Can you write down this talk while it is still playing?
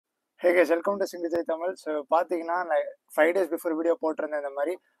Hey guys, welcome to Single Jay Tamil. So, பார்த்தீங்கன்னா நான் 5 days before video போட்டிருந்தேன் இந்த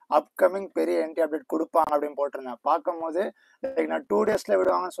மாதிரி அப்கமிங் பெரிய என்டி அப்டேட் கொடுப்பாங்க அப்படின்னு போட்டிருந்தேன். பார்க்கும்போது லைக் நான் 2 டேஸில்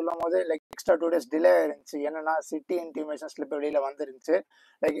விடுவாங்கன்னு சொல்லும் போது லைக் எக்ஸ்ட்ரா 2 டேஸ் டிலே ஆயிருந்துச்சு. என்னன்னா சிட்டி இன்டிமேஷன் ஸ்லிப் வெளியில் வந்துருந்துச்சு.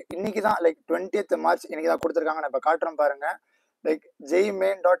 லைக் இன்னைக்கு தான் லைக் 20th மார்ச் இன்னைக்கு தான் கொடுத்துருக்காங்க. நான் இப்போ காட்டுறேன் பாருங்க. லைக்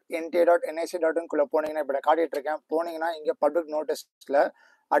jemain.nta.nic.in போனீங்கன்னா இப்போ நான் காட்டிட்டு இருக்கேன். போனீங்கன்னா இங்கே public நோட்டீஸ்ல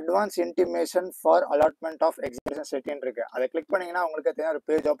advance intimation for allotment of exhibition செட்டின்னு இருக்கு. அதை கிளிக் பண்ணீங்கன்னா உங்களுக்கு தெரியும் ஒரு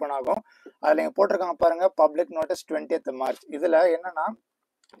பேஜ் ஓப்பன் ஆகும். அதில் நீங்கள் போட்டிருக்காங்க பாருங்க பப்ளிக் நோட்டீஸ் 20th மார்ச். இதில் என்னன்னா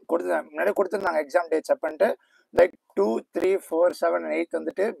முன்னாடி கொடுத்துருந்தாங்க எக்ஸாம் டேட்ஸ் அப்படின்ட்டு லைக் 2, 3, 4, 7, 8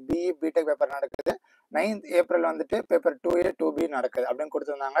 வந்துட்டு பிஇ பிடெக் பேப்பர் நடக்குது. 9th ஏப்ரல் வந்துட்டு பேப்பர் 2A 2B நடக்குது அப்படின்னு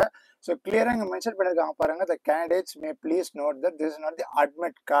கொடுத்துருந்தாங்க. ஸோ கிளியராக இங்கே மென்ஷன் பண்ணியிருக்காங்க பாருங்க the candidates May please note that this is not the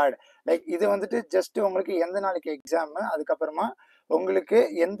admit card. Like இது வந்துட்டு ஜஸ்ட் உங்களுக்கு எந்த நாளைக்கு எக்ஸாமு, அதுக்கப்புறமா உங்களுக்கு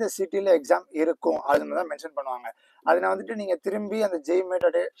எந்த சிட்டியில் எக்ஸாம் இருக்கும் அது தான் மென்ஷன் பண்ணுவாங்க. அதில் வந்துட்டு நீங்கள் திரும்பி அந்த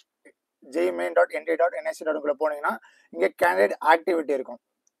jemain.nta.nic.in போனீங்கன்னா இங்கே கேண்டிடேட் ஆக்டிவிட்டி இருக்கும்.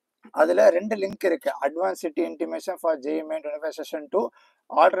 அதில் 2 லிங்க் இருக்கு. Advance city intimation for JEE Main 25 session 2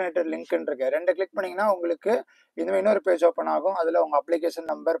 alternative லிங்க்னு இருக்கு. 2 கிளிக் பண்ணீங்கன்னா உங்களுக்கு இன்னொரு பேஜ் ஓப்பன் ஆகும். அதில் உங்கள் application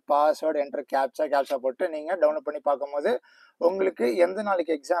number, password, enter captcha போட்டு நீங்கள் டவுன்லோட் பண்ணி பார்க்கும்போது உங்களுக்கு எந்த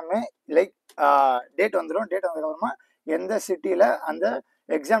நாளைக்கு எக்ஸாமு லைக் டேட் வந்துடும். டேட் வந்ததுக்கப்புறமா எந்த சிட்டியில் அந்த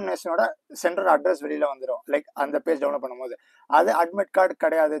எக்ஸாமினேஷனோட சென்டர் அட்ரஸ் வெளியில் வந்துடும். லைக் அந்த பேஜ் டவுன்லோட் பண்ணும்போது அது அட்மிட் கார்டு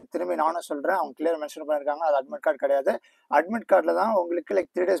கிடையாது. திரும்பி நானும் சொல்கிறேன், அவங்க கிளியர் மென்ஷன் பண்ணியிருக்காங்க அது அட்மிட் கார்டு கிடையாது. அட்மிட் கார்டில் தான் உங்களுக்கு லைக்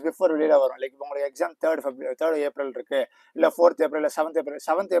 3 days பிஃபோர் வெளியில் வரும். லைக் உங்களுக்கு எக்ஸாம் 3rd ஏப்ரல் இருக்குது, இல்லை 4th ஏப்ரல், இல்லை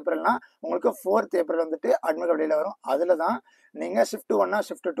 7th ஏப்ரல்னா உங்களுக்கு 4th ஏப்ரல் வந்துட்டு அட்மிட் கார்டு வெளியில் வரும். அதில் தான் நீங்கள் ஷிஃப்ட் 1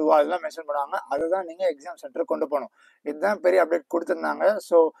 ஷிஃப்ட் 2 அதெல்லாம் மென்ஷன் பண்ணுவாங்க. அதுதான் நீங்கள் எக்ஸாம் சென்டருக்கு கொண்டு போகணும். இதுதான் பெரிய அப்டேட் கொடுத்துருந்தாங்க.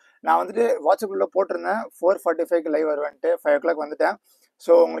 ஸோ நான் வந்துட்டு வாட்ஸ்அப்பில் போட்டிருந்தேன் 4:45 லைவ் வருவேன்ட்டு. 5 o'clock வந்துட்டேன்.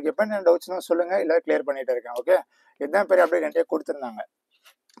 ஸோ உங்களுக்கு எப்போ என்ன டவுட்ஸ்னா சொல்லுங்கள், இல்லை கிளியர் பண்ணிட்டு இருக்கேன். ஓகே, இதுதான் பெரிய அப்டேட் என்கிட்ட கொடுத்துருந்தாங்க.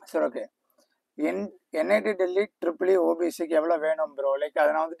 சரி, ஓகே. NIT டெல்லி EEE ஓபிசிக்கு எவ்வளோ வேணும் ப்ரோ? லைக் அதை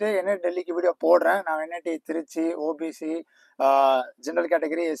நான் வந்துட்டு NIT டெல்லிக்கு வீடியோ போடுறேன். நான் NIT Trichy OBC general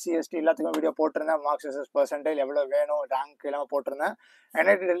category SC ST எல்லாத்துக்கும் வீடியோ போட்டிருந்தேன். மார்க்ஸ் வெர்சஸ் பர்சன்டேஜ் எவ்வளோ வேணும், ரேங்க் எல்லாம் போட்டிருந்தேன்.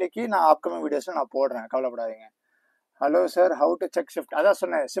 NIT டெல்லிக்கு நான் அப்கமிங் வீடியோஸில் நான் போடுறேன், கவலைப்படாதீங்க. Hello sir, how to check shift? அதான்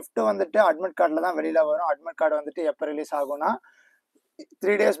சொன்னேன், ஷிஃப்ட் வந்துட்டு அட்மிட் கார்டில் தான் வெளியில் வரும். அட்மிட் கார்டு வந்துட்டு எப்போ ரிலீஸ் ஆகும்னா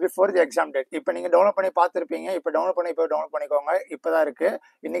 3 days before the exam date. இப்போ நீங்கள் டவுன்லோட் பண்ணி பார்த்துருப்பீங்க. இப்போ டவுன்லோட் பண்ணிக்கோங்க. இப்போ தான் இருக்குது,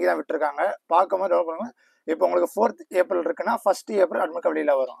 இன்றைக்கி தான் விட்டுருக்காங்க. பார்க்கும்போது டவுன்லோட் பண்ணுங்க. இப்போ உங்களுக்கு 4th ஏப்ரல் இருக்குன்னா 1st ஏப்ரல் அட்மிட் கார்டு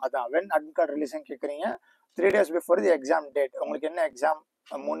வெளியில் வரும். அதான் வென் அட்மிட் கார்டு ரிலீஸ்ன்னு கேட்குறீங்க. 3 days before the exam date உங்களுக்கு என்ன எக்ஸாம்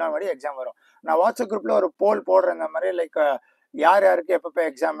 3ஆம் தேதி எக்ஸாம் வரும். நான் வாட்ஸ்அப் குரூப்பில் ஒரு போல் போடுறேன் இந்த மாதிரி லைக் யார் யாருக்கு எப்போ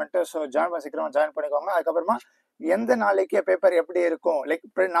எக்ஸாம்ன்ட்டு. ஸோ சீக்கிரமாக ஜாயின் பண்ணிக்கோங்க. அதுக்கப்புறமா எந்த நாளைக்கு பேப்பர் எப்படி இருக்கும் லைக்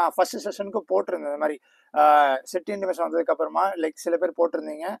நான் ஃபர்ஸ்ட் செஷனுக்கு போட்டிருந்தேன். இந்த மாதிரி சிட்டி இன்டிமேஷன் வந்ததுக்கப்புறமா லைக் சில பேர்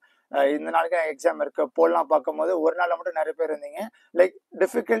போட்டிருந்தீங்க இந்த நாளைக்கு எக்ஸாம் இருக்கு போலாம். பார்க்கும்போது ஒரு நாளில் மட்டும் நிறைய பேர் இருந்தீங்க. லைக்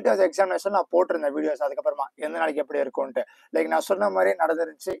டிஃபிகல்ட்டி ஆஃப் எக்ஸாமினேஷன் நான் போட்டிருந்தேன் வீடியோஸ். அதுக்கப்புறமா எந்த நாளைக்கு எப்படி இருக்கும்ன்ட்டு லைக் நான் சொன்ன மாதிரி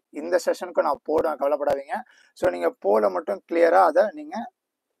நடந்துருந்துச்சு. இந்த செஷனுக்கு நான் போடுவேன், கவலைப்படாதீங்க. ஸோ நீங்கள் போல மட்டும் கிளியராக அதை நீங்கள்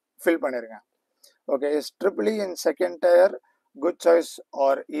ஃபில் பண்ணிடுங்க. Okay, is EEE in second tyre good choice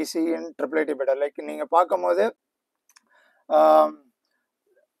R EC in IIIT better? Like நீங்கள் பார்க்கும்போது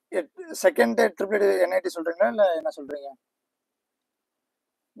செகண்ட் IIIT NIT சொல்றீங்களா இல்லை என்ன சொல்றீங்க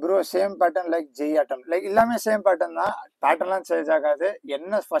bro? Same pattern like JEE அட்டம் லைக் எல்லாமே சேம் பேட்டர்ன் தான். பேட்டர்ன்லாம் சேஞ்ச் ஆகாது.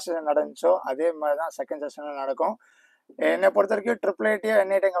 என்ன ஃபர்ஸ்ட் செஷன் நடந்துச்சோ அதே மாதிரி தான் செகண்ட் செஷன் நடக்கும். என்னை பொறுத்த வரைக்கும் IIIT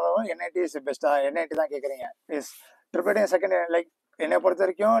NIT இஸ் பெஸ்டா? NIT தான் கேட்குறீங்க. இஸ் IIIT செகண்ட் லைக் என்னை பொறுத்த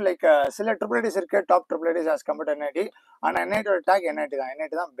வரைக்கும் லைக் சில IIITs இருக்கு, top IIITs as compared NIT. ஆனால் NIT டேக்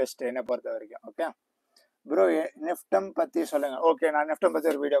NIT தான் பெஸ்ட் என்னை பொறுத்த வரைக்கும். ஓகே ப்ரோ, நிஃப்டம் பற்றி சொல்லுங்க. ஓகே, நான் நிஃப்டம் பற்றி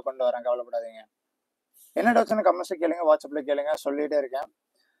ஒரு வீடியோ கொண்டு வரேன், கவலைப்படாதீங்க. என்ன டவுட்ஸ்னு கமெண்ட்ஸ் கேளுங்க, வாட்ஸ்அப்பில் கேளுங்க, சொல்லிகிட்டே இருக்கேன்.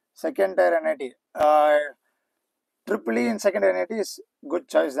 Second tyre NIT EEE in second NIT is good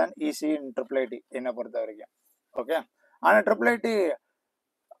choice தான் EC இன் IIIT என்னை பொறுத்த வரைக்கும். ஓகே, ஆனால் IIIT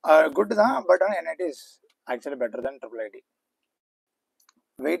குட் தான், பட் ஆனால் NIT இஸ் ஆக்சுவலி பெட்டர் தான் IIIT.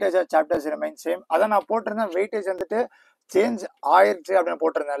 Weightage of chapters remain same. அதான் நான் போட்டிருந்தேன். வெயிட்டேஜ் வந்துட்டு சேஞ்ச் ஆயிடுச்சு அப்படின்னு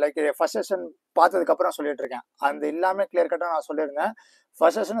போட்டிருந்தேன். லைக் ஃபர்ஸ்ட் செஷன் பார்த்ததுக்கப்புறம் சொல்லிட்டு இருக்கேன். அந்த எல்லாமே கிளியர் கட்டாக நான் சொல்லியிருந்தேன்.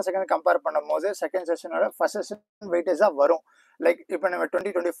 ஃபர்ஸ்ட் செஷன் செகண்ட் கம்பேர் பண்ணும்போது செகண்ட் செஷனோட ஃபர்ஸ்ட் செஷன் வெயிட்டேஜ் தான் வரும். லைக் இப்போ நம்ம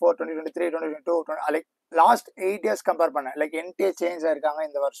 2024, 2023, 2022 லைக் லாஸ்ட் 8 years கம்பேர் பண்ணேன். லைக் NTA சேஞ்ச் ஆயிருக்காங்க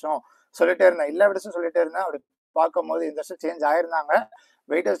இந்த வருஷம் சொல்லிட்டே இருந்தேன். எல்லா விடச்சும் சொல்லிட்டே இருந்தேன். அப்படி பார்க்கும்போது இந்த வருஷம் சேஞ்ச் ஆயிருந்தாங்க.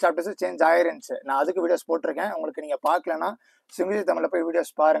 Weightage chapters change ஆயிருந்துச்சு. நான் அதுக்கு வீடியோஸ் போட்டிருக்கேன். உங்களுக்கு நீங்கள் பார்க்கலன்னா சிங்கிள் தமிழில் போய்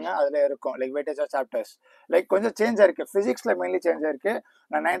வீடியோஸ் பாருங்க, அதில் இருக்கும் like weightage of chapters. Like கொஞ்சம் சேஞ்ச் ஆயிருக்கு. ஃபிசிக்ஸில் மெயின்லி சேஞ்ச் ஆயிருக்கு.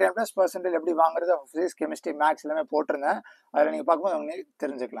 நான் 99+% எப்படி வாங்குறது ஃபிசிக்ஸ், கெமிஸ்ட்ரி, மேக்ஸ் எல்லாமே போட்டிருந்தேன். அதில் நீங்கள் பார்க்கும்போது உங்களுக்கு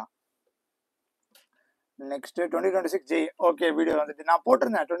தெரிஞ்சுக்கலாம். நெக்ஸ்ட் 2026 ஜெய் ஓகே வீடியோ வந்துட்டு நான்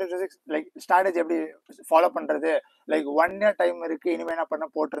போட்டிருந்தேன் 2026 லைக் ஸ்ட்ராட்டஜி எப்படி ஃபாலோ பண்றது லைக் 1 இயர் டைம் இருக்கு இனிமே என்ன பண்ண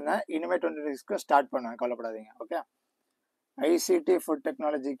போட்டிருந்தேன் இனிமே 2026 ஸ்டார்ட் பண்ணுவேன் கவலைப்படாதீங்க ஓகே ஐசிடி ஃபுட்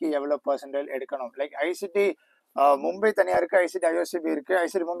டெக்னாலஜிக்கு எவ்வளோ பர்சன்டேஜ் எடுக்கணும் லைக் ஐசிடி மும்பை தனியாக இருக்குது ஐசிடி ஐஓசிபி இருக்குது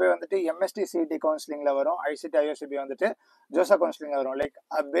ஐசிடி மும்பை வந்துட்டு எம்எஸ்டி சிடி கவுன்சிலிங்கில் வரும் ஐசிடி ஐஓசிபி வந்துட்டு ஜோசா கவுன்சிலிங்கில் வரும் லைக்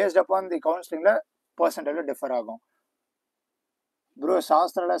பேஸ்ட் அப்பான் தி கவுன்சிலிங்கில் பர்சன்டேஜ் டிஃபர் ஆகும் bro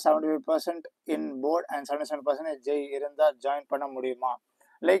சாஸ்திரால 75% in board and 77% Jai இருந்தால் ஜாயின் பண்ண முடியுமா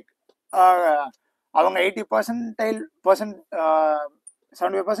லைக் அவங்க 80%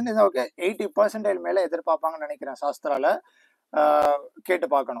 75% ஓகே 80% மேலே எதிர்பார்ப்பாங்கன்னு நினைக்கிறேன் சாஸ்திரால கேட்டு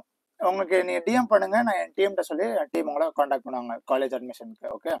பார்க்கணும் உங்களுக்கு நீங்கள் டிஎம் பண்ணுங்க நான் என் டீம்கிட்ட சொல்லி என் டீம் உங்களை காண்டாக்ட் பண்ணுவாங்க காலேஜ் அட்மிஷனுக்கு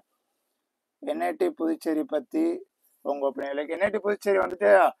ஓகே என்ஐடி புதுச்சேரி பற்றி உங்கள் ஒப்பீனியன் லைக் என்ஐடி புதுச்சேரி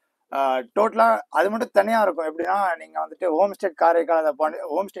வந்துட்டு டோட்டலாக அது மட்டும் தனியாக இருக்கும் எப்படின்னா நீங்கள் வந்துட்டு ஹோம் ஸ்டேட் காரைக்கால் அதை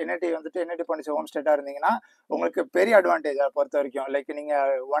ஹோம் ஸ்டே என்ஐடி வந்துட்டு என்ஐடி பாண்டிச்சேரி ஹோம் ஸ்டேட்டாக இருந்தீங்கன்னா உங்களுக்கு பெரிய அட்வான்டேஜ் அதை பொறுத்த வரைக்கும் லைக்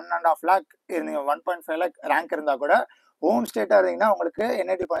நீங்கள் 1.5 lakh இருந்தீங்க 1.5 lakh ரேங்க் இருந்தால் கூட ஹோம் ஸ்டேட்டாக இருந்தீங்கன்னா உங்களுக்கு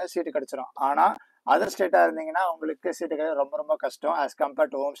என்ஐடி பாண்டிச்சேரி சீட்டு கிடச்சிரும் ஆனால் அதர் ஸ்டேட்டாக இருந்தீங்கன்னா உங்களுக்கு சீட்டு கிடையாது ரொம்ப ரொம்ப கஷ்டம் as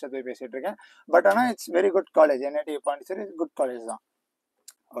compared to home state போய் பேசிகிட்டு இருக்கேன் பட் ஆனால் it's very good college NIT Pondicherry good college தான்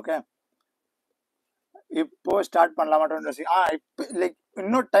ஓகே இப்போ ஸ்டார்ட் பண்ணலாமா இப்போ லைக்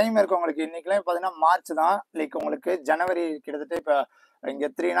இன்னும் டைம் இருக்கு உங்களுக்கு இன்னைக்குலாம் பார்த்தீங்கன்னா மார்ச் தான் லைக் உங்களுக்கு ஜனவரி கிட்டத்தட்ட இப்போ இங்கே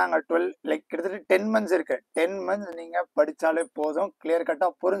 3னா அங்கே 12 லைக் கிட்டத்தட்ட 10 months இருக்கு 10 months நீங்கள் படித்தாலே போதும் கிளியர்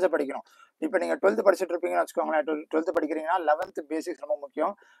கட்டாக புரிஞ்சு படிக்கணும் இப்போ நீங்கள் 12th படிச்சுட்டு இருப்பீங்கன்னு வச்சுக்கோங்களேன் 12th படிக்கிறீங்கன்னா 11th பேசிக்ஸ் ரொம்ப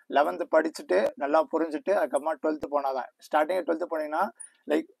முக்கியம் 11th படிச்சுட்டு நல்லா புரிஞ்சுட்டு அதுக்கப்புறமா 12th போனால் தான் ஸ்டார்டிங் 12th போனீங்கன்னா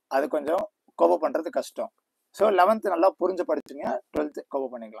லைக் அது கொஞ்சம் கோபம் பண்ணுறது கஷ்டம் ஸோ 11th நல்லா புரிஞ்சு படிச்சுங்க 12th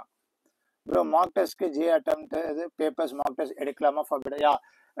கோபம் பண்ணிக்கலாம் ப்ரோ மார்க் டெஸ்ட்க்கு ஜே அட்டெம்ப்ட் இது பேப்பர்ஸ் மார்க் டெஸ்ட் எடுக்கலாமா ஃபர்பிடையா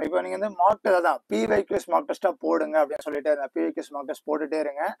இப்போ நீங்கள் வந்து மார்க் டெஸ்ட் தான் பிவைக்யூஸ் மார்க் டெஸ்ட்டாக போடுங்க அப்படின்னு சொல்லிட்டே இருந்தேன் பிவைக்யூஸ் மார்க் டெஸ்ட் போட்டுட்டே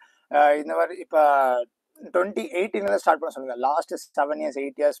இருங்க இந்த மாதிரி இப்போ 2018 ஸ்டார்ட் பண்ண சொல்லுங்க லாஸ்ட் 7 years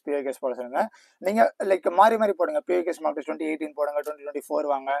 8 years பிவைக்யூஸ் போட சொல்லுங்க நீங்கள் லைக் மாறி மாறி போடுங்க பிவைக்யூஸ் மார்க் டெஸ்ட் 2018 போடுங்க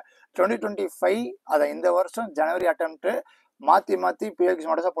 2024 வாங்க 2025 அதை இந்த வருஷம் ஜனவரி அட்டெம்ப்ட் மாற்றி பிவைக்யூஸ்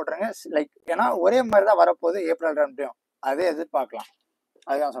மார்க் டெஸ்ட்டாக போட்டுருங்க லைக் ஏன்னா ஒரே மாதிரி தான் வரப்போகுது ஏப்ரல் அட்டெம்ப்டையும் அதே எதிர்பார்க்கலாம்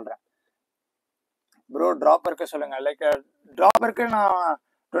அதுதான் சொல்கிறேன் ப்ரோ ட்ராப் இருக்க சொல்லுங்க லைக் ட்ராப் இருக்கு நான்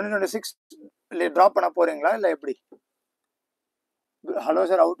 2026 ட்ராப் பண்ண போறீங்களா இல்லை எப்படி hello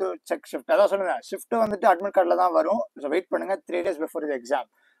sir how to check shift அதான் சொல்லுங்க ஷிஃப்ட் வந்துட்டு அட்மிட் கார்டில் தான் வரும் ஸோ வெயிட் பண்ணுங்க 3 days பிஃபோர் இது எக்ஸாம்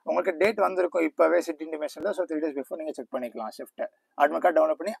உங்களுக்கு டேட் வந்திருக்கும் இப்போவே சிட்டி இன்டிமேஷன் தான் ஸோ 3 days பிஃபோர் நீங்கள் செக் பண்ணிக்கலாம் ஷிஃப்ட்டை அட்மிட் கார்டு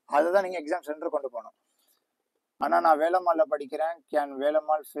டவுன்லோட் பண்ணி அதை தான் நீங்கள் எக்ஸாம் சென்டர் கொண்டு போகணும் ஆனால் நான் வேலம்மாளில் படிக்கிறேன் can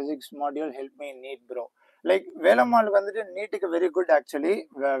Velammal physics module help me NEET bro like Velammal வந்துட்டு நீட்டுக்கு வெரி குட் ஆக்சுவலி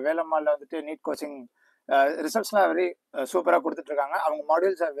வேலம்மாளில் வந்துட்டு நீட் கோச்சிங் ரிசல்ட்ஸ்லாம் வெரி சூப்பராக கொடுத்துட்டு இருக்காங்க அவங்க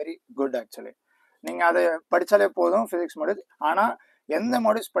modules are very good actually நீங்கள் அதை படித்தாலே போதும் ஃபிசிக்ஸ் மாடியூல் ஆனால் எந்த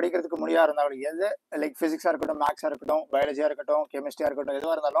மாடியூல்ஸ் படிக்கிறதுக்கு முடியாது இருந்தாலும் எது லைக் ஃபிசிக்ஸாக இருக்கட்டும் மேக்ஸாக இருக்கட்டும் பயாலஜியாக இருக்கட்டும் கெமிஸ்ட்ரியாக இருக்கட்டும்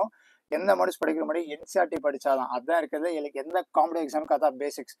எதுவாக இருந்தாலும் எந்த மாடியூல்ஸ் படிக்கிற மாதிரி என்சிஆர்டி படித்தாதான் அதுதான் இருக்கிறது எனக்கு எந்த காம்படி எக்ஸாமுக்கு அதான்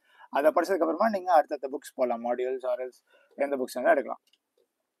பேசிக்ஸ் அதை படிச்சதுக்கப்புறமா நீங்கள் அடுத்தடுத்த புக்ஸ் போகலாம் மாடியூல்ஸ் ஆர்எல்ஸ் எந்த புக்ஸ் வேணால் எடுக்கலாம்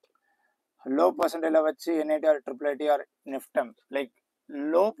லோ பர்சன்டேஜில் வச்சு NIT R triple ID R NIFTEM like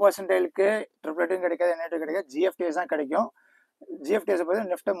low பர்சன்டேஜுக்கு ட்ரிபிள் ஐடியும் கிடைக்காது என்ஐடி கிடைக்காது ஜிஎஃப்டிஎஸ் தான் கிடைக்கும் ஜிஎஃப்டிஎஸ்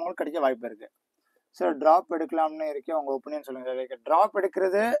பார்த்து நிஃப்டம் உங்களுக்கு கிடைக்க வாய்ப்பு இருக்குது ஸோ ட்ராப் எடுக்கலாம்னு இருக்கேன் உங்கள் ஒப்பீனியன் சொல்லுங்கள் லைக் ட்ராப்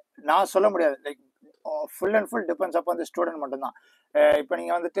எடுக்கிறது நான் சொல்ல முடியாது like full and full depends அப்போ அந்த ஸ்டூடெண்ட் மட்டும்தான் இப்போ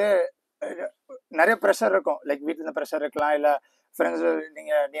நீங்கள் வந்துட்டு நிறைய ப்ரெஷர் இருக்கும் லைக் வீட்டில் ப்ரெஷர் இருக்கலாம் இல்லை ஃப்ரெண்ட்ஸ்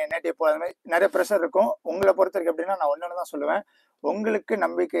நீங்கள் நேட்டிவ் போகிற மாதிரி நிறைய ப்ரெஷர் இருக்கும் உங்களை பொறுத்த வரைக்கும் எப்படின்னா நான் ஒன்று தான் சொல்லுவேன் உங்களுக்கு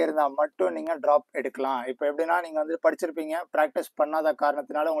நம்பிக்கை இருந்தால் மட்டும் நீங்கள் ட்ராப் எடுக்கலாம் இப்போ எப்படின்னா நீங்கள் வந்து படிச்சிருப்பீங்க ப்ராக்டிஸ் பண்ணாத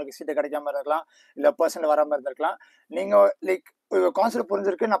காரணத்தினால உங்களுக்கு சீட்டு கிடைக்காம இருக்கலாம் இல்லை பர்சன்ட் வராமல் இருந்திருக்கலாம் நீங்கள் லைக் கான்செப்ட்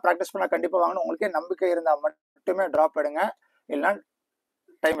புரிஞ்சிருக்கு நான் ப்ராக்டிஸ் பண்ணால் கண்டிப்பாக வாங்கணும் உங்களுக்கே நம்பிக்கை இருந்தால் மட்டுமே ட்ராப் எடுங்க இல்லைன்னா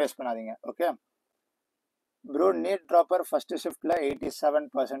டைம் வேஸ்ட் பண்ணாதீங்க okay bro NEET dropper first ஷிஃப்ட்டில்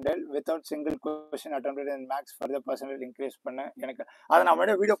 87% without single question attempted இன் மேக்ஸ் ஃபர்தர் பர்சன்டேஜ் இன்க்ரீஸ் பண்ண எனக்கு அதை நான்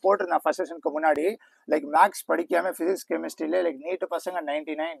முன்னாடி வீடியோ போட்டிருந்தேன் ஃபர்ஸ்ட் செஷனுக்கு முன்னாடி லைக் மேக்ஸ் படிக்காமல் ஃபிசிக்ஸ் கெமிஸ்ட்ரியிலே லைக் நீட்டு பசங்க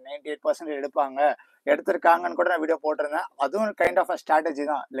 99-98% எடுப்பாங்க எடுத்திருக்காங்கன்னு கூட நான் வீடியோ போட்டிருந்தேன் அதுவும் கைண்ட் ஆஃப் அ ஸ்ட்ராட்டஜி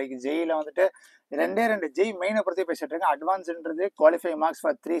தான் லைக் ஜெயில வந்துட்டு 2 ஜெய் மெயினை பொறுத்து பேசிட்டு இருக்கேன் அட்வான்ஸ்ன்றது குவாலிஃபை மார்க்ஸ்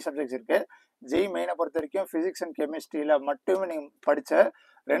ஃபார் 3 சப்ஜெக்ட்ஸ் இருக்கு ஜெய் மெயினை பொறுத்த வரைக்கும் ஃபிசிக்ஸ் அண்ட் கெமிஸ்ட்ரியில் மட்டுமே நீங்கள் படித்த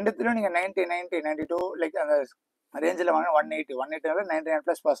ரெண்டுத்திலும் நீங்கள் 90-92 லைக் அந்த ரேஞ்சில் வாங்க 180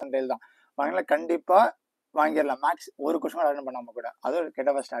 99+% தான் வாங்கினா கண்டிப்பாக வாங்கிடலாம் மேக்ஸ் ஒரு கொஸ்டின் அட்டன் பண்ணாமல் கூட அது ஒரு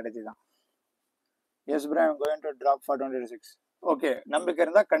கெட்ட ஸ்ட்ராட்டஜி தான் S bro I'm going to drop for 2026 okay நம்பிக்கை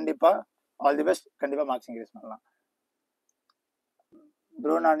இருந்தால் கண்டிப்பாக ஆல் தி பெஸ்ட் கண்டிப்பாக மார்க்ஸ் இன்க்ரீஸ் பண்ணலாம்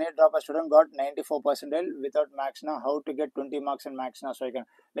ப்ரோ நான் NEET drop student God 94% without மேக்ஸ்னா how to get 20 marks in மேக்ஸ்னா so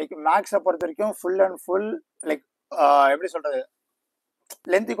like மேக்ஸை பொறுத்த வரைக்கும் ஃபுல் அண்ட் ஃபுல் லைக் எப்படி சொல்கிறது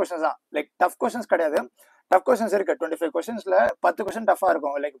லென்த்தி கொஸ்டின்ஸ் தான், லைக் டஃப் கொஸ்டின்ஸ் கிடையாது. டஃப் கொஸ்டின்ஸ் இருக்கு, 25 கொஸ்டின்ஸ்ல 10 கொஸ்டின் டஃபா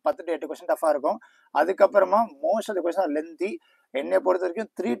இருக்கும், லைக் 10 to 8 கொஸ்டின் டஃபா இருக்கும். அதுக்கப்புறமா most of the question lengthy. என்னை பொறுத்த வரைக்கும்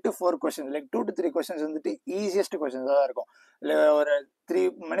 3 to 4 questions, like 2 to 3 questions வந்துட்டு ஈஸியஸ்ட் கொஸ்டின்ஸ் தான் இருக்கும். இல்லை ஒரு 3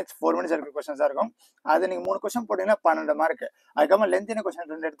 minutes 4 minutes இருக்கிற கொஸ்டின்ஸ் தான் இருக்கும். அது நீங்கள் 3 கொஸ்டின் போட்டீங்கன்னா 12 மார்க். அதுக்கப்புறம் லென்த்தின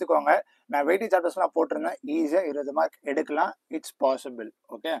கொஸ்டின் 2 எடுத்துக்கோங்க. நான் வெயிட்டேஜ் சாப்டர்ஸ்லாம் போட்டிருந்தேன், ஈஸியாக 20 மார்க் எடுக்கலாம். It's possible.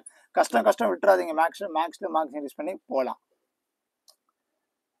 ஓகே, கஷ்டம் விட்டுறாதீங்க. மேக்ஸில் மார்க்ஸ் இன்க்ரீஸ் பண்ணி போகலாம்.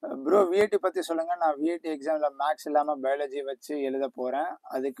 ப்ரோ விஐடி பற்றி சொல்லுங்கள். நான் விஐடி எக்ஸாமில் மேக்ஸ் இல்லாமல் பயாலஜி வச்சு எழுத போகிறேன்.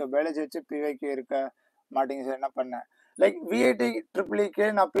 அதுக்கு பயாலஜி வச்சு பிவைக்கு இருக்க மாட்டேங்க சார், என்ன பண்ணேன்? லைக் விஐடி ட்ரிபிளிக்கு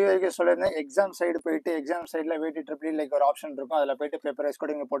நான் பிவைக்கு சொல்லியிருந்தேன், எக்ஸாம் சைடு போயிட்டு எக்ஸாம் சைடில் விஐடி ட்ரிபிளி லைக் ஒரு ஆப்ஷன் இருக்கும், அதில் போயிட்டு பேப்பர் வைஸ்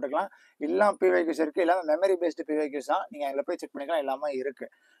கூட நீங்கள் போட்டுக்கலாம். எல்லாம் பிவைக்யூஸ் இருக்குது, எல்லாமே மெமரி பேஸ்டு பிவைக்யூஸ் தான். நீங்கள் அதில் போய் செக் பண்ணிக்கலாம், எல்லாமே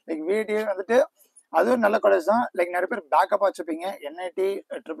இருக்குது. லைக் விஐடி வந்துட்டு அதுவும் நல்ல காலேஜ் தான். லைக் நிறைய பேர் பேக்கப்பாக வச்சுப்பீங்க. NIT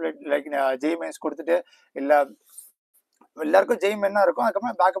triple like JEE mains கொடுத்துட்டு இல்லை எல்லாருக்கும் JEE மெயின் தான் இருக்கும்.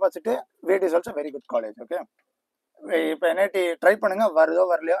 அதுக்கப்புறம் பேக்கப் வச்சுட்டு VIT is also very good college. Okay, இப்போ என்ஐடி ட்ரை பண்ணுங்க, வருதோ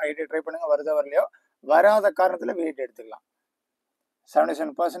வரலையோ. ஐடி ட்ரை பண்ணுங்க, வருதோ வரலையோ. வராத காரணத்தில் விஐடி எடுத்துக்கலாம்.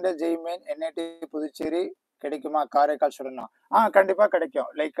 77% JEE மெயின் NIT புதுச்சேரி கிடைக்குமா? காரைக்கால் ஸ்டூடெண்ட்னா கண்டிப்பாக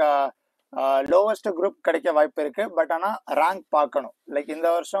கிடைக்கும். லைக் லோவஸ்ட் குரூப் கிடைக்க வாய்ப்பு இருக்கு. பட் ஆனால் ரேங்க் பார்க்கணும். லைக் இந்த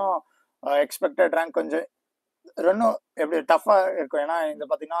வருஷம் எக்ஸ்பெக்டட் ரேங்க் கொஞ்சம் இன்னும் எப்படி டஃப்பாக இருக்கும். ஏன்னா இந்த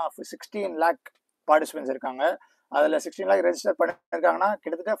பார்த்தீங்கன்னா 16 lakh பார்ட்டிசிபென்ட்ஸ் இருக்காங்க. அதில் 16 lakh ரெஜிஸ்டர் பண்ணியிருக்காங்கன்னா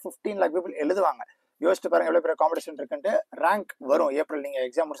கிட்டத்தட்ட 15 lakh பீப்புள் எழுதுவாங்க. யோசிச்சு பாருங்க எவ்வளோ பெரிய காம்படிஷன் இருக்குன்ட்டு. ரேங்க் வரும் ஏப்ரல், நீங்கள்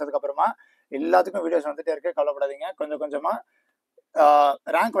எக்ஸாம் முடிச்சதுக்கு அப்புறமா. எல்லாத்துக்கும் வீடியோஸ் வந்துட்டே இருக்கு, கவலைப்படாதீங்க. கொஞ்சம் கொஞ்சமாக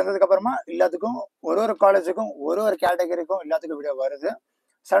ரேங்க் வந்ததுக்கு அப்புறமா எல்லாத்துக்கும் ஒரு காலேஜுக்கும் ஒரு கேட்டகரிக்கும் எல்லாத்துக்கும் வீடியோ வருது.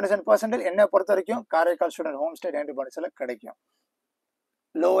 77% என்னை பொறுத்த வரைக்கும் காரைக்கால் ஸ்டூடெண்ட் ஹோம் ஸ்டே 90% கிடைக்கும்.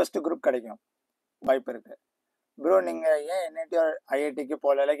 லோவஸ்ட் குரூப் கிடைக்கும் வாய்ப்பு இருக்கு. ப்ரோ நீங்கள் ஏன் NIT IITக்கு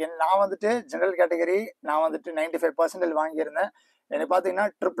போகல? லைக் நான் வந்துட்டு ஜென்ரல் கேட்டகரி, நான் வந்துட்டு 95% வாங்கியிருந்தேன். என்னை பார்த்தீங்கன்னா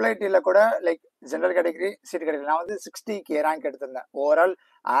IIITல கூட லைக் ஜென்ரல் கேட்டகரி சீட் கிடைக்கல. நான் வந்து 60K ரேங்க் எடுத்திருந்தேன். ஓவரால்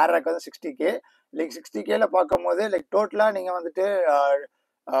ஏர் ரேங்க் வந்து 60K. லைக் 60Kல பார்க்கும்போது லைக் டோட்டலாக நீங்கள் வந்துட்டு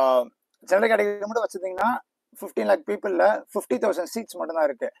ஜென்ரல் கேட்டகரி மட்டும் வச்சுருந்தீங்கன்னா 15 lakh பீப்புளில் 50,000 சீட்ஸ் மட்டும்தான்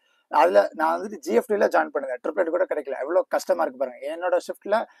இருக்குது. அதில் நான் வந்துட்டு GFTல ஜாயின் பண்ணுவேன். IIIT கூட கிடைக்கல. எவ்வளோ கஷ்டமாக இருக்குது பாருங்கள். என்னோட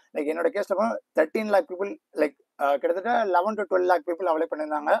ஷிஃப்ட்டில் லைக் என்னோட கேஸில் 13 lakh பீப்புள் லைக் கிட்டத்தட்ட 11 to 12 lakh பீப்புள் அப்ளை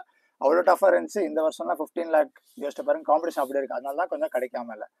பண்ணியிருந்தாங்க. அவ்வளோ டஃபாக இருந்துச்சு. இந்த வருஷம்லாம் 15 lakh யோசிச்சு பாருங்க. காம்படிஷன் அப்படி இருக்குது. அதனால தான் கொஞ்சம்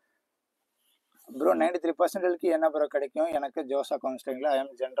கிடைக்காம இல்லை. ப்ரோ 93%க்கு என்ன ப்ரோ கிடைக்கும்? எனக்கு ஜோசா கவுன்சிலிங்கில்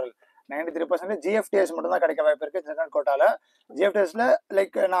ஐஎம் ஜென்ரல். 93% GFTS மட்டும் தான் கிடைக்க வாய்ப்பு இருக்குது ஜென்ரல் கோட்டாவில். GFTSல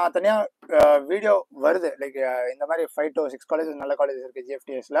லைக் நான் தனியாக வீடியோ வருது. லைக் இந்த மாதிரி 5 to 6 காலேஜஸ் நல்ல காலேஜஸ் இருக்குது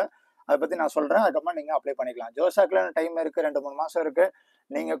GFTSல. அதை பற்றி நான் சொல்கிறேன். அதுக்கப்புறமா நீங்கள் அப்ளை பண்ணிக்கலாம். ஜோசாக்கில் டைம் இருக்குது, 2-3 மாதம் இருக்குது.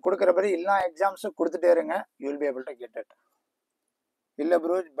 நீங்கள் கொடுக்குறபடி எல்லா எக்ஸாம்ஸும் கொடுத்துட்டே இருங்க. You will be able to get it. இல்லை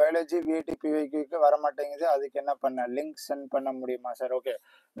ப்ரோ பயாலஜி விஐடி பிவைக்கு வர மாட்டேங்குது, அதுக்கு என்ன பண்ண? லிங்க் சென்ட் பண்ண முடியுமா சார்? ஓகே,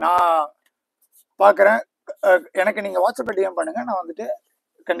 நான் பார்க்குறேன். எனக்கு நீங்கள் வாட்ஸ்அப்பில் டிஎம் பண்ணுங்கள். நான் வந்துட்டு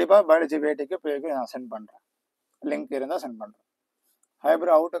கண்டிப்பாக பயாலஜி விஐடிக்கு பிவைக்கு நான் சென்ட் பண்ணுறேன். லிங்க் இருந்தால் சென்ட் பண்ணுறேன். Hi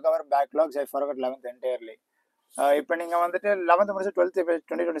bro, how to cover backlogs? I forget 11th entirely. இப்போ நீங்கள் வந்துட்டு 11th முடிச்சு 12th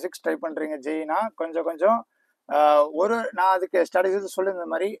 2026 ட்ரை பண்ணுறீங்க ஜெயினா கொஞ்சம் நான் அதுக்கு ஸ்ட்ராட்டஜி சொல்லி இந்த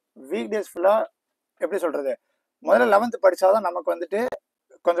மாதிரி வீக் டேஸ் ஃபுல்லாக எப்படி சொல்கிறது, முதல்ல 11th படித்தாதான் நமக்கு வந்துட்டு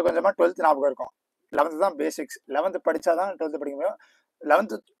கொஞ்சம் கொஞ்சமாக 12th ஞாபகம் இருக்கும். 11th தான் பேசிக்ஸ். 11th படித்தாதான் 12th படிக்க முடியும்.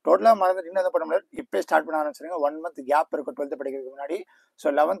 11th டோட்டலாக மறந்துட்டு இன்னும் எதுவும் பண்ண முடியாது. இப்போ ஸ்டார்ட் பண்ண ஆரம்பிச்சிருங்க. 1 month கேப் இருக்கும் 12th படிக்கிறதுக்கு முன்னாடி. ஸோ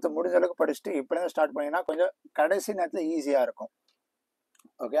 11th முடிஞ்ச அளவுக்கு படிச்சுட்டு இப்போலேருந்து ஸ்டார்ட் பண்ணிங்கன்னா கொஞ்சம் கடைசி நேரத்தில் ஈஸியாக இருக்கும்.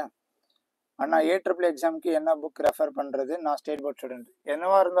 ஓகே அண்ணா, AEEE எக்ஸாமுக்கு என்ன புக் ரெஃபர் பண்ணுறது? நான் ஸ்டேட் போர்ட் ஸ்டூடெண்ட்.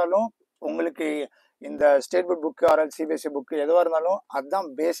 என்னவாக இருந்தாலும் உங்களுக்கு இந்த state board book RL CBSE book எதுவாக இருந்தாலும் அதுதான்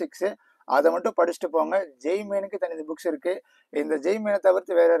பேசிக்ஸு. அதை மட்டும் படிச்சுட்டு போங்க. JEE மெயினுக்கு தனி புக்ஸ் இருக்குது. இந்த JEE மெயினை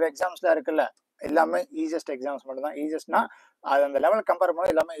தவிர்த்து வேறு எக்ஸாம்ஸ்லாம் இருக்குல்ல, எல்லாமே ஈஸியஸ்ட் எக்ஸாம்ஸ் மட்டும் தான். ஈஸியஸ்ட்னா அது அந்த லெவல் கம்பேர்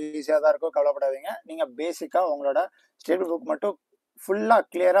பண்ணால் எல்லாமே ஈஸியாக தான் இருக்கும். கவலைப்படாதீங்க. நீங்கள் பேசிக்காக உங்களோட ஸ்டேட் புக் மட்டும் ஃபுல்லாக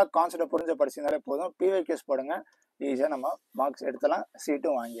கிளியராக கான்செப்டை புரிஞ்சு படிச்சிருந்தாலே போதும். PYQs போடுங்க, ஈஸியாக நம்ம மார்க்ஸ் எடுத்துலாம்,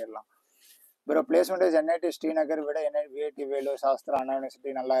 சீட்டும் வாங்கிடலாம். ப்ரோ பிளேஸ்மெண்ட் NIT ஸ்ரீநகர் விட VIT வேலூர் சாஸ்திரா அண்ணா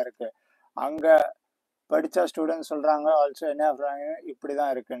யூனிவர்சிட்டி நல்லா இருக்கு. அங்கே படித்த ஸ்டூடெண்ட்ஸ் சொல்கிறாங்க ஆல்சோ என்ன சொல்கிறாங்க இப்படி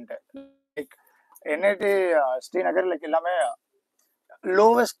தான் இருக்குன்ட்டு. லைக் NIT ஸ்ரீநகர் லைக் எல்லாமே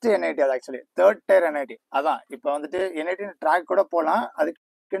லோவஸ்ட் NIT. அது ஆக்சுவலி 3rd tier NIT. அதான் இப்போ வந்துட்டு NIT ட்ராக் கூட போகலாம்.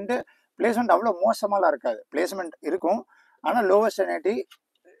 அதுக்குன்ட்டு பிளேஸ்மெண்ட் அவ்வளோ மோசமாலாம் இருக்காது. பிளேஸ்மெண்ட் இருக்கும், ஆனால் லோவஸ்ட் NIT.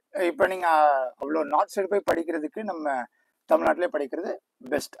 இப்போ நீங்கள் அவ்வளோ நார்த் சைடு போய் படிக்கிறதுக்கு நம்ம தமிழ்நாட்டிலே படிக்கிறது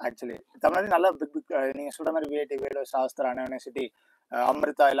பெஸ்ட். ஆக்சுவலி தமிழ்நாட்டில் நல்லா பிக் நீங்கள் சொல்கிற மாதிரி VIT வேலூர் சாஸ்திரா அண்ணா யூனிவர்சிட்டி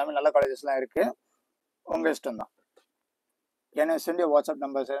அமிர்தா எல்லாமே நல்ல காலேஜஸ்லாம் இருக்குது. உங்கள் இஷ்டம் தான். எனக்கு சென்ட் வாட்ஸ்அப்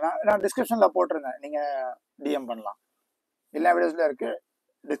நம்பர் சார் நான் டிஸ்கிரிப்ஷனில் போட்டிருந்தேன், நீங்கள் DM பண்ணலாம். எல்லா வீடியோஸில் இருக்குது,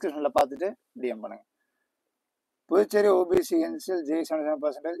 டிஸ்கிரிப்ஷனில் பார்த்துட்டு DM பண்ணுங்கள். புதுச்சேரி ஓபிசி என்சில் ஜெய்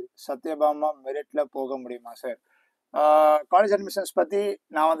 77% சத்யபாமா மெரிட்ல போக முடியுமா சார்? காலேஜ் அட்மிஷன்ஸ் பற்றி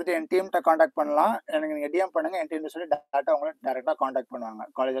நான் வந்துட்டு என் டீம்கிட்ட காண்டாக்ட் பண்ணலாம். எனக்கு நீங்கள் டிஎம் பண்ணுங்க, என் டீம்னு சொல்லி டேரெக்டாக உங்களை டேரெக்டாக காண்டாக்ட் பண்ணுவாங்க.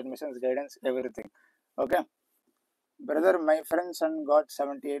 College admissions guidance every thing. Okay brother, my friend Sun God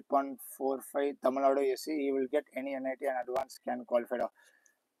 78.45 Tamil Nadu SC. he will get any NIT and advance can qualified.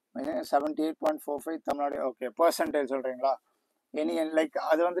 78.45 Tamil Nadu. Okay, percentage சொல்கிறீங்களா? எனி லைக்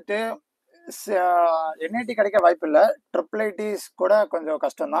அது வந்துட்டு என்ஐடி கிடைக்க வாய்ப்பு இல்லை. ட்ரிபிள் ஐடிஸ் கூட கொஞ்சம்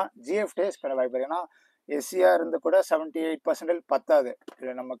கஷ்டம் தான். ஜிஎஃப்டிஎஸ் கிடைக்க வாய்ப்பு இல்லை. ஏன்னா எஸ்சியாக இருந்து கூட 78% பத்தாது.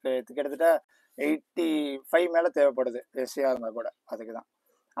 இல்லை, நமக்கு கிட்டத்தட்ட 85 மேலே தேவைப்படுது எஸ்சியாக இருந்தால் கூட. அதுக்கு தான்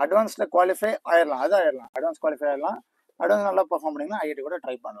அட்வான்ஸில் குவாலிஃபை ஆயிடலாம். அது ஆயிடலாம், அட்வான்ஸ் குவாலிஃபை ஆயிடலாம். அட்வான்ஸ் நல்லா பர்ஃபார்ம் பண்ணிங்கன்னா ஐஐடி கூட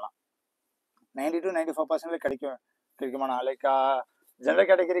ட்ரை பண்ணலாம். 90 to 94% கிடைக்குமாண்ணா? லைக் ஜெனரல்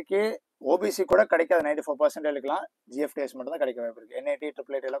கேட்டகரிக்கு ஓபிசி கூட கிடைக்காது. 94% இருக்கலாம். ஜிஎஃப்டிஎஸ் மட்டும் தான் கிடைக்க வாய்ப்பு இருக்குது. என்ஐடி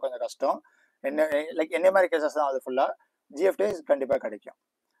ட்ரிபிள் ஐடி எல்லாம் கொஞ்சம் கஷ்டம். லைக் என்ன மாதிரி கேசஸ் தான் அது ஃபுல்லாக. ஜிஎஃப்டிஎஸ் கண்டிப்பாக கிடைக்கும்.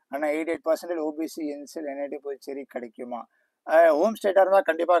 ஆனால் 88% ஓபிசி என்சில் என்ஐடி புதுச்சேரி கிடைக்குமா? ஹோம் ஸ்டேட்டாக இருந்தால்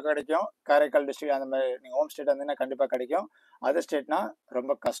கண்டிப்பாக கிடைக்கும். காரைக்கால் டிஸ்ட்ரிக்ட் அந்த மாதிரி நீங்கள் ஹோம் ஸ்டேட்டாக இருந்தீங்கன்னா கண்டிப்பாக கிடைக்கும். அதர் ஸ்டேட்னா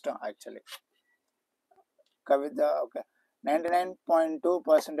ரொம்ப கஷ்டம் actually. Kavitha, okay.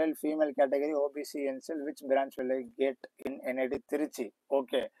 99.2% female category OBC NCL, which branch will I get in NIT Trichy?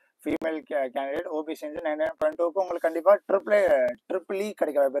 Okay, female candidate OBC NCL 99.2க்கு உங்களுக்கு கண்டிப்பாக ட்ரிபிள் இ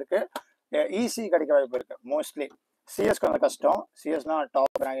கிடைக்க வாய்ப்பு இருக்குது. இசி கிடைக்க வாய்ப்பு இருக்குது. மோஸ்ட்லி சிஎஸ் கொஞ்சம் கஷ்டம். சிஎஸ்னா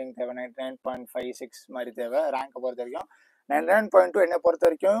டாப் ரேங்கிங் தேவை. 99.56 மாதிரி தேவை ரேங்கை பொறுத்த வரைக்கும். 99.2 என்னை பொறுத்த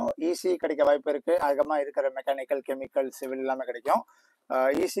வரைக்கும் இசி கிடைக்க வாய்ப்பு இருக்குது. அதுக்கப்புறமா இருக்கிற மெக்கானிக்கல், கெமிக்கல், சிவில் எல்லாமே கிடைக்கும்.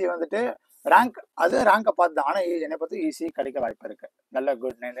 இசி வந்துட்டு ரேங்கை பார்த்து தான். ஆனால் என்னை பொறுத்து ஈஸி கிடைக்க வாய்ப்பு இருக்கு. நல்ல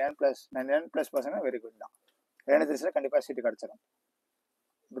குட் 99+% வெரி குட் தான். 2 கண்டிப்பாக சீட்டு கிடைச்சிடும்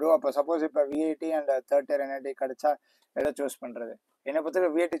ப்ரோ. அப்போ சப்போஸ் இப்போ VIT and third year NIT கிடைச்சா எதை சூஸ் பண்ணுறது? என்னை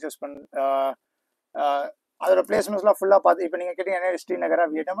பொறுத்த விஐடி சூஸ் அதோட பிளேஸ்மெண்ட்ஸ்லாம் ஃபுல்லாக பார்த்து. இப்போ நீங்கள் கேட்டீங்க என்ன ஸ்ரீநகரா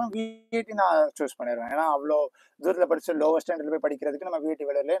விஐடிமா, விஐடி நான் சூஸ் பண்ணிடுவேன். ஏன்னா அவ்வளோ தூரத்தில் படிச்சு லோவர் ஸ்டாண்டர்டில் போய் படிக்கிறதுக்கு நம்ம விஐடி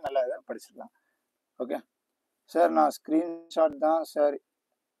வேலையிலே நல்லா இதாக படிச்சிடலாம். ஓகே சார், நான் ஸ்க்ரீன்ஷாட்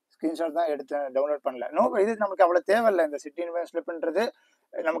தான் எடுத்து டவுன்லோட் பண்ணல. இது நமக்கு அவ்வளோ தேவையில்லை. இந்த சிட்டி யூனிவர்சிட்டின்றது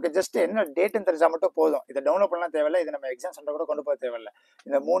நமக்கு ஜஸ்ட் என்ன டேட்டுன்னு தெரிஞ்சால் மட்டும் போதும். இதை டவுன்லோட் பண்ணலாம் தேவையில்லை. இது நம்ம எக்ஸாம் சென்டர் கூட கொண்டு போக தேவையில்லை.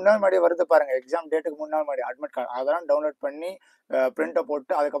 இந்த 3 நாள் முன்னாடி வருது பாருங்க, எக்ஸாம் டேட்டுக்கு 3 நாள் முன்னாடி அட்மிட் கார்டு, அதெல்லாம் டவுன்லோட் பண்ணி பிரிண்டை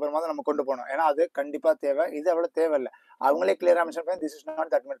போட்டு அதுக்கப்புறமா தான் நம்ம கொண்டு போகணும். ஏன்னா அது கண்டிப்பாக தேவை. இது அவ்வளோ தேவையில்லை. அவங்களே கிளியராக மென்ஷன் பண்ணி this is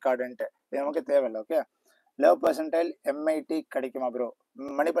not the admit கார்டுன்ட்டு. இது நமக்கு தேவையில்லை. ஓகே, லவ் பர்சன்டைல் எம்ஐடி கிடைக்குமா bro?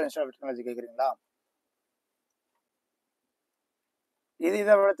 Manipal institute of technology கேட்குறீங்களா? இது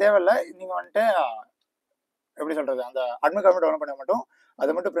அவ்வளோ தேவையில்லை. நீங்கள் வந்துட்டு எப்படி சொல்கிறது, அந்த அட்மிட் கார்டு டவுன்லோட் பண்ண மட்டும்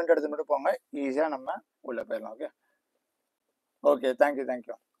அதை மட்டும் பிரிண்ட் எடுத்து மட்டும் போங்க. ஈஸியாக நம்ம உள்ளே போயிடலாம். Okay,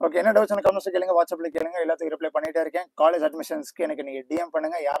 thank you. ஓகே, என்ன டவுட்ஸ் எனக்கு கமெண்ட்ஸ் கேளுங்க, வாட்ஸ்அப்பில் கேளுங்க. எல்லாத்துக்கும் ரிப்ளை பண்ணிகிட்டே இருக்கேன். காலேஜ் அட்மிஷன்ஸ்க்கு எனக்கு நீங்கள் டிஎம்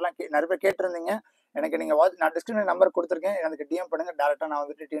பண்ணுங்கள். யாரெல்லாம் நிறைய பேர் கேட்டிருந்தீங்க. எனக்கு நீங்கள் நான் டிஸ்கிரிப்ஷன் நம்பர் கொடுத்துருக்கேன். எனக்கு டிஎம் பண்ணுங்கள். டேரெக்டாக நான்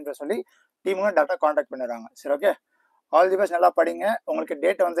வந்துட்டு டீம்கிட்ட சொல்லி டீமும் டேரெக்டாக காண்டாக்ட் பண்ணிடுறாங்க. சரி, ஓகே. All the best. நல்லா படிங்க. உங்களுக்கு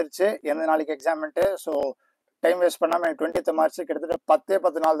டேட் வந்துருச்சு, எந்த நாளைக்கு எக்ஸாம்ன்ட்டு. ஸோ டைம் வேஸ்ட் பண்ணாமல் 20th மார்ச் கிட்டத்தட்ட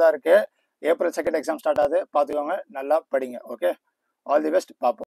 10 நாள் தான் இருக்குது. April 2 எக்ஸாம் ஸ்டார்ட் ஆகுது. பார்த்துக்கோங்க, நல்லா படிங்க. Okay, all the best. பார்ப்போம்.